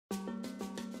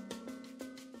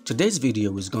Today's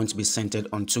video is going to be centered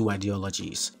on two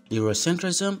ideologies,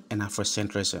 Eurocentrism and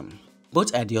Afrocentrism.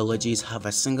 Both ideologies have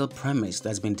a single premise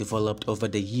that's been developed over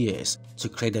the years to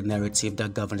create a narrative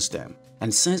that governs them.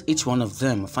 And since each one of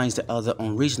them finds the other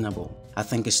unreasonable, I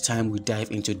think it's time we dive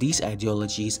into these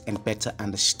ideologies and better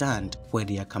understand where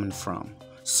they are coming from.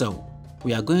 So,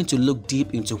 we are going to look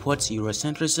deep into what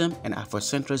Eurocentrism and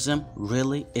Afrocentrism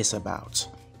really is about.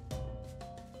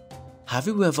 Have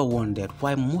you ever wondered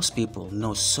why most people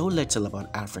know so little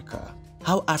about Africa?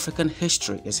 How African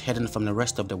history is hidden from the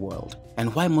rest of the world?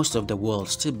 And why most of the world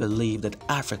still believe that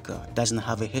Africa doesn't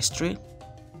have a history?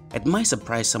 It might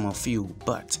surprise some of you,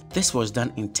 but this was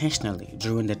done intentionally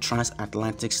during the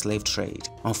transatlantic slave trade.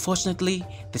 Unfortunately,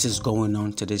 this is going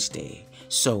on to this day.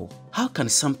 So, how can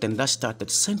something that started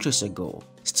centuries ago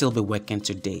still be working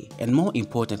today? And more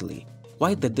importantly,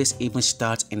 why did this even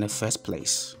start in the first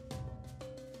place?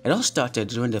 It all started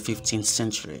during the 15th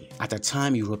century, at a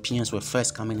time Europeans were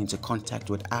first coming into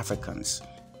contact with Africans.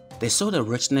 They saw the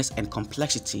richness and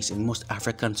complexities in most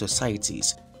African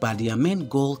societies, but their main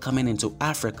goal coming into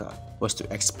Africa was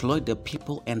to exploit the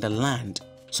people and the land,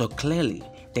 so clearly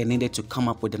they needed to come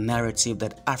up with a narrative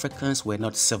that Africans were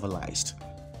not civilized.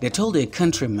 They told their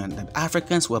countrymen that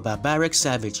Africans were barbaric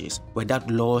savages without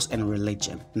laws and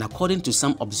religion, and according to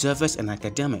some observers and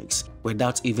academics,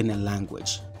 without even a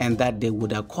language, and that they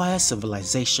would acquire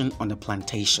civilization on the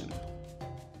plantation.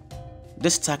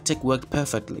 This tactic worked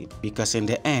perfectly because in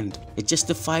the end, it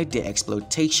justified the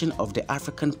exploitation of the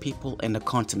African people in the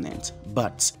continent,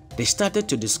 but they started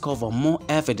to discover more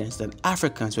evidence that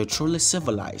Africans were truly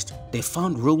civilized. They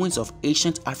found ruins of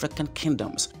ancient African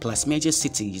kingdoms plus major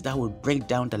cities that would break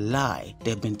down the lie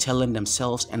they've been telling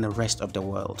themselves and the rest of the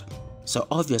world. So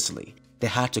obviously, they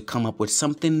had to come up with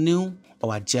something new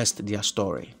or adjust their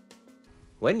story.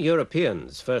 When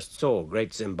Europeans first saw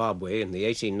Great Zimbabwe in the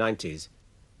 1890s,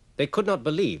 they could not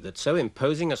believe that so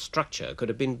imposing a structure could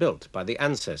have been built by the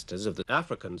ancestors of the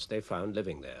Africans they found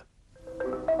living there.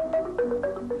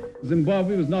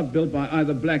 Zimbabwe was not built by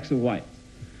either blacks or whites.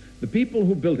 The people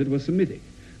who built it were Semitic.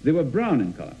 They were brown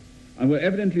in color and were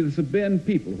evidently the Sabaean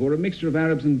people, who were a mixture of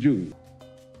Arabs and Jews.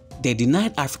 They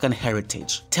denied African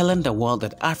heritage, telling the world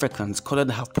that Africans couldn't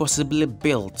have possibly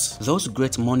built those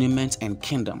great monuments and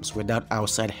kingdoms without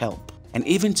outside help. And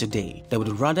even today, they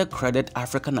would rather credit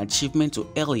African achievement to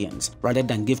aliens rather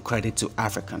than give credit to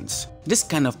Africans. This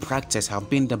kind of practice has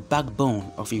been the backbone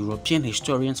of European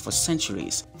historians for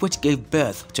centuries, which gave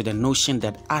birth to the notion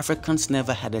that Africans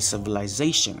never had a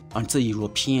civilization until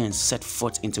Europeans set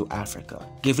foot into Africa,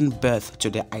 giving birth to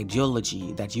the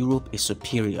ideology that Europe is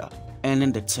superior,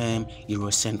 earning the term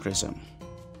Eurocentrism.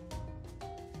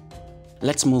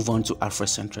 Let's move on to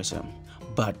Afrocentrism.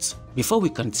 But before we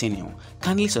continue,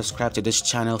 kindly subscribe to this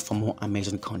channel for more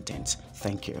amazing content.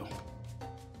 Thank you.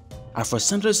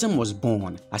 Afrocentrism was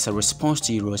born as a response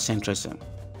to Eurocentrism.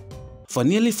 For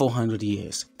nearly 400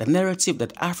 years, the narrative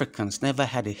that Africans never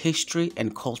had a history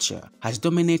and culture has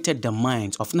dominated the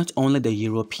minds of not only the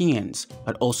Europeans,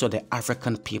 but also the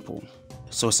African people.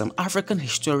 So some African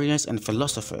historians and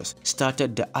philosophers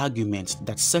started the argument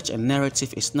that such a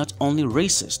narrative is not only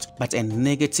racist, but a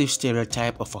negative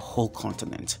stereotype of a whole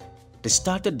continent. They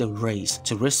started the race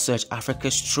to research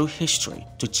Africa's true history,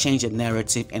 to change the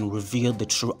narrative and reveal the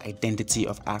true identity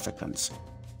of Africans.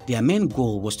 Their main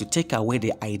goal was to take away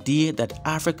the idea that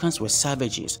Africans were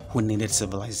savages who needed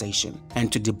civilization,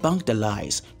 and to debunk the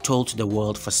lies told to the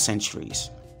world for centuries.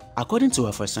 According to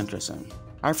Afrocentrism,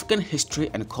 African history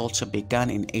and culture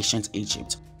began in ancient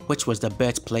Egypt, which was the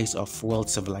birthplace of world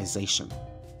civilization.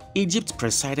 Egypt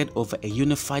presided over a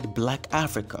unified Black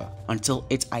Africa until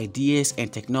its ideas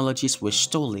and technologies were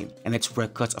stolen and its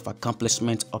records of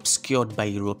accomplishment obscured by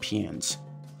Europeans.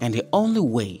 And the only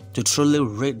way to truly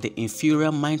rid the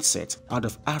inferior mindset out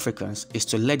of Africans is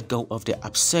to let go of the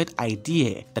absurd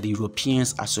idea that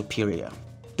Europeans are superior.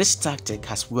 This tactic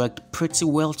has worked pretty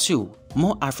well too.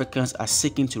 More Africans are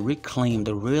seeking to reclaim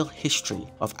the real history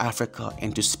of Africa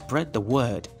and to spread the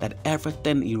word that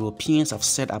everything Europeans have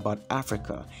said about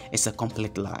Africa is a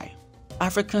complete lie.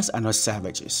 Africans are not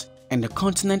savages, and the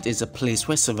continent is a place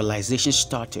where civilization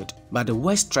started, but the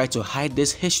West tried to hide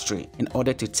this history in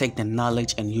order to take the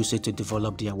knowledge and use it to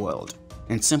develop their world.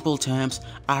 In simple terms,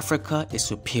 Africa is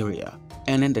superior,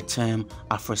 earning the term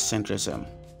Afrocentrism.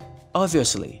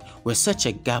 Obviously, with such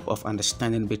a gap of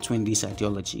understanding between these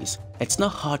ideologies, it's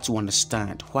not hard to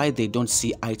understand why they don't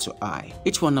see eye to eye.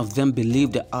 Each one of them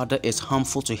believes the other is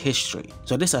harmful to history,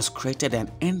 so this has created an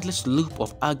endless loop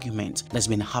of argument that's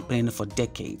been happening for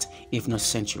decades, if not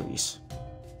centuries.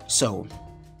 So,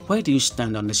 where do you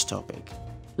stand on this topic?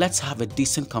 let's have a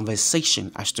decent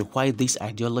conversation as to why these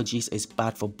ideologies is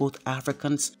bad for both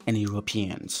Africans and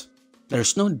Europeans. There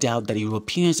is no doubt that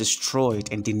Europeans destroyed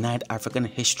and denied African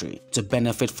history to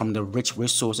benefit from the rich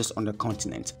resources on the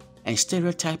continent, and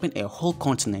stereotyping a whole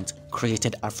continent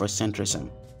created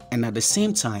Afrocentrism. And at the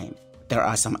same time, there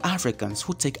are some Africans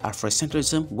who take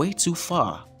Afrocentrism way too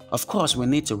far. Of course, we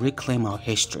need to reclaim our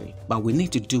history, but we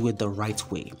need to do it the right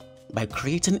way, by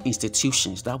creating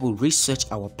institutions that will research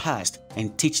our past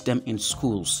and teach them in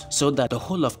schools so that the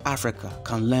whole of Africa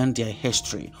can learn their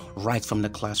history right from the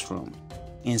classroom.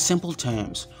 In simple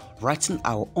terms, writing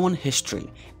our own history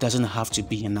doesn't have to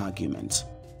be an argument.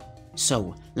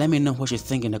 So, let me know what you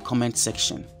think in the comment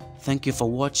section. Thank you for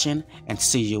watching and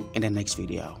see you in the next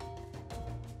video.